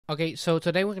Okay, so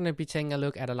today we're going to be taking a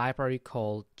look at a library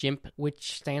called Jimp,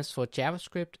 which stands for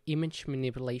JavaScript Image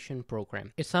Manipulation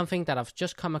Program. It's something that I've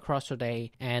just come across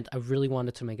today, and I really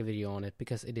wanted to make a video on it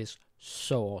because it is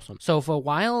so awesome. So for a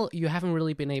while, you haven't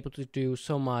really been able to do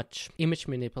so much image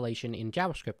manipulation in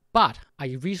JavaScript, but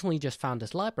I recently just found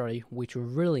this library which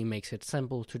really makes it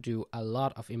simple to do a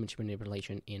lot of image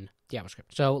manipulation in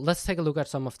JavaScript. So let's take a look at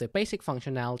some of the basic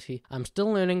functionality. I'm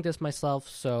still learning this myself,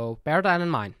 so bear that in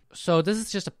mind. So this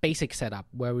is just a basic setup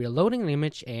where we're loading an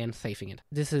image and saving it.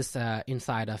 This is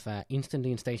inside of an instant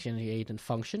instantiated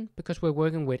function because we're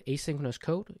working with asynchronous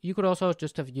code. You could also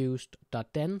just have used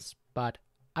 .dens, but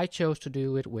I chose to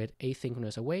do it with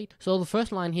asynchronous await. So the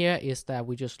first line here is that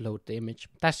we just load the image.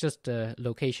 That's just the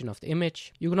location of the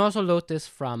image. You can also load this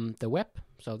from the web,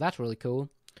 so that's really cool.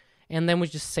 And then we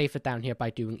just save it down here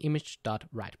by doing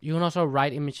image.write. You can also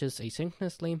write images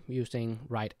asynchronously using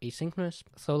write asynchronous.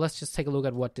 So let's just take a look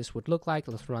at what this would look like.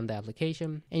 Let's run the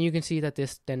application. And you can see that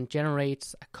this then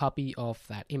generates a copy of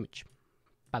that image.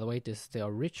 By the way, this is the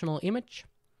original image.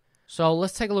 So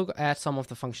let's take a look at some of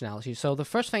the functionality. So the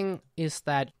first thing is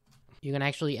that you can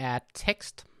actually add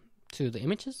text to the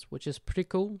images, which is pretty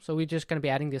cool. So we're just going to be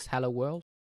adding this hello world.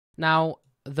 Now,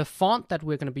 the font that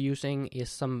we're going to be using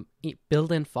is some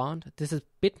built-in font. This is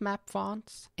bitmap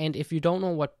fonts. And if you don't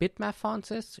know what bitmap fonts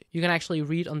is, you can actually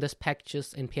read on this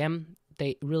package's NPM.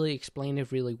 They really explain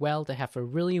it really well. They have a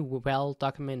really well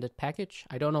documented package.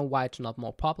 I don't know why it's not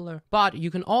more popular. But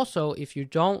you can also, if you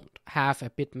don't have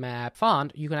a bitmap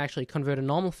font, you can actually convert a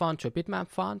normal font to a bitmap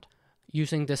font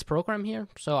using this program here.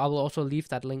 So I will also leave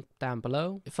that link down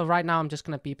below. For right now, I'm just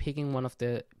going to be picking one of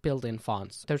the built-in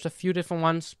fonts. There's a few different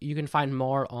ones. You can find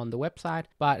more on the website,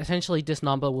 but essentially this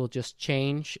number will just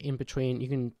change in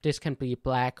between. This can be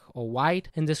black or white,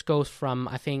 and this goes from,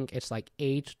 I think it's like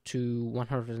 8 to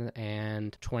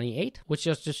 128, which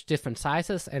is just different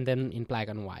sizes, and then in black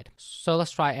and white. So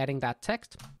let's try adding that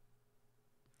text.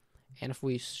 And if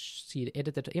we see the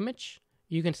edited image,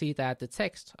 you can see that the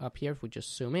text up here, if we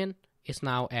just zoom in, is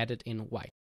now added in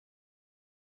white.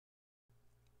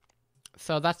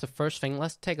 So that's the first thing.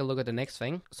 Let's take a look at the next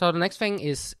thing. So the next thing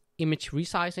is image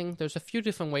resizing. There's a few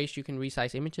different ways you can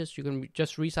resize images. You can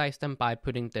just resize them by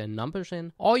putting the numbers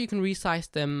in, or you can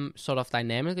resize them sort of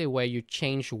dynamically where you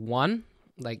change one,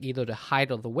 like either the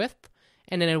height or the width,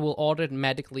 and then it will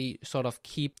automatically sort of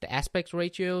keep the aspect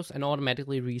ratios and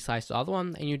automatically resize the other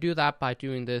one. And you do that by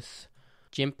doing this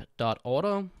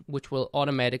Jimp.auto, which will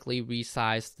automatically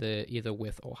resize the either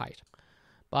width or height.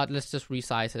 But let's just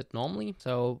resize it normally.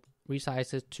 So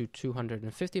resize it to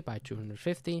 250 by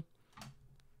 250.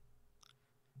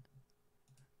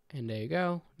 And there you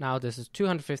go. Now this is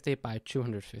 250 by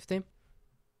 250.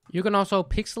 You can also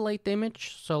pixelate the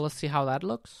image. So let's see how that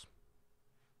looks.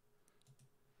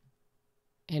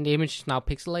 And the image is now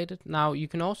pixelated. Now you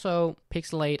can also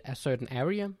pixelate a certain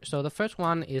area. So the first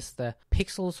one is the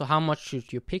pixel, so how much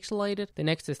should you pixelate it? The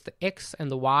next is the X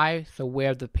and the Y, so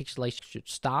where the pixelation should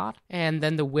start. And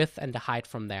then the width and the height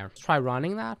from there. Let's try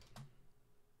running that.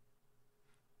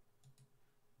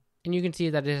 And you can see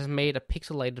that it has made a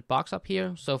pixelated box up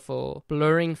here. So for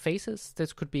blurring faces,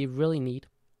 this could be really neat.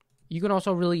 You can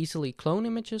also really easily clone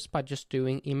images by just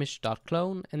doing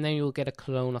image.clone, and then you'll get a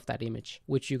clone of that image,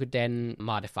 which you could then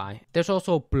modify. There's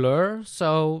also blur,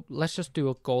 so let's just do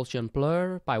a Gaussian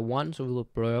blur by 1, so we will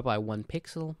blur by 1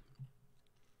 pixel.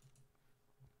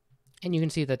 And you can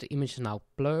see that the image is now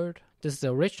blurred. This is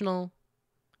the original,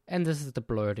 and this is the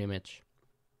blurred image.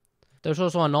 There's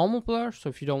also a normal blur, so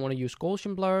if you don't want to use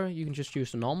Gaussian blur, you can just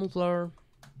use a normal blur.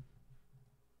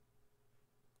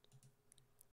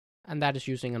 And that is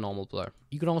using a normal blur.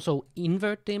 You can also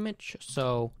invert the image,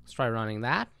 so let's try running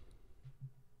that.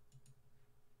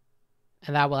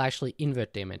 And that will actually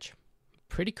invert the image.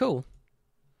 Pretty cool.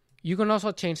 You can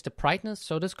also change the brightness,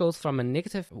 so this goes from a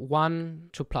 -1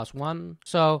 to +1.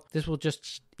 So this will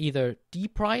just either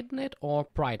de-brighten it or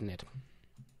brighten it.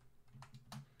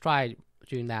 Try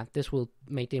doing that. This will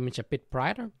make the image a bit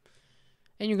brighter.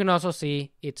 And you can also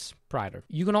see it's brighter.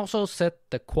 You can also set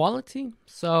the quality.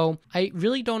 So I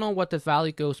really don't know what the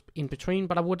value goes in between,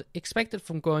 but I would expect it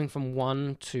from going from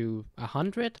 1 to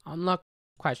 100. I'm not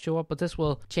quite sure, but this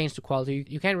will change the quality.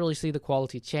 You can't really see the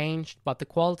quality changed, but the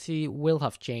quality will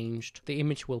have changed. The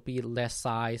image will be less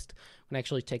sized. We can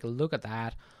actually take a look at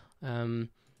that.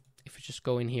 If we just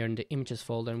go in here in the images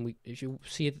folder, and if you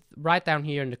see it right down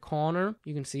here in the corner,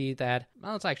 you can see that,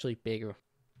 well, it's actually bigger.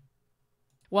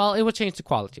 Well, it will change the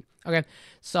quality. Okay,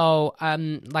 so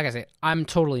like I said, I'm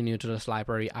totally new to this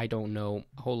library. I don't know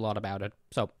a whole lot about it.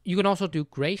 So you can also do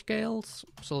grayscales.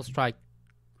 So let's try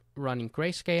running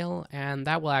grayscale, and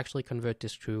that will actually convert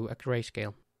this to a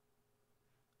grayscale.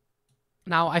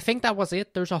 Now, I think that was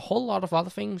it. There's a whole lot of other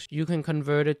things. You can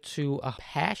convert it to a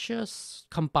pages,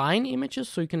 combine images,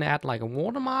 so you can add like a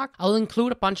watermark. I'll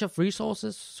include a bunch of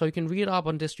resources so you can read up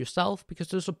on this yourself, because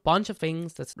there's a bunch of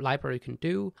things this library can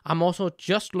do. I'm also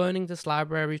just learning this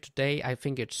library today. I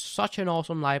think it's such an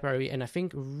awesome library, and I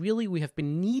think really we have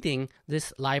been needing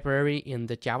this library in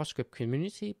the JavaScript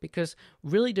community, because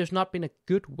really there's not been a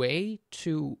good way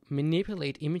to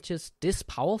manipulate images this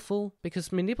powerful,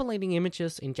 because manipulating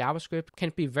images in JavaScript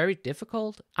can be very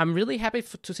difficult. I'm really happy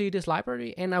to see this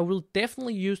library, and I will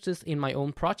definitely use this in my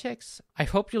own projects. I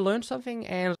hope you learned something,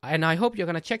 and I hope you're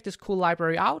going to check this cool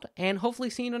library out, and hopefully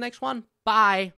see you in the next one. Bye!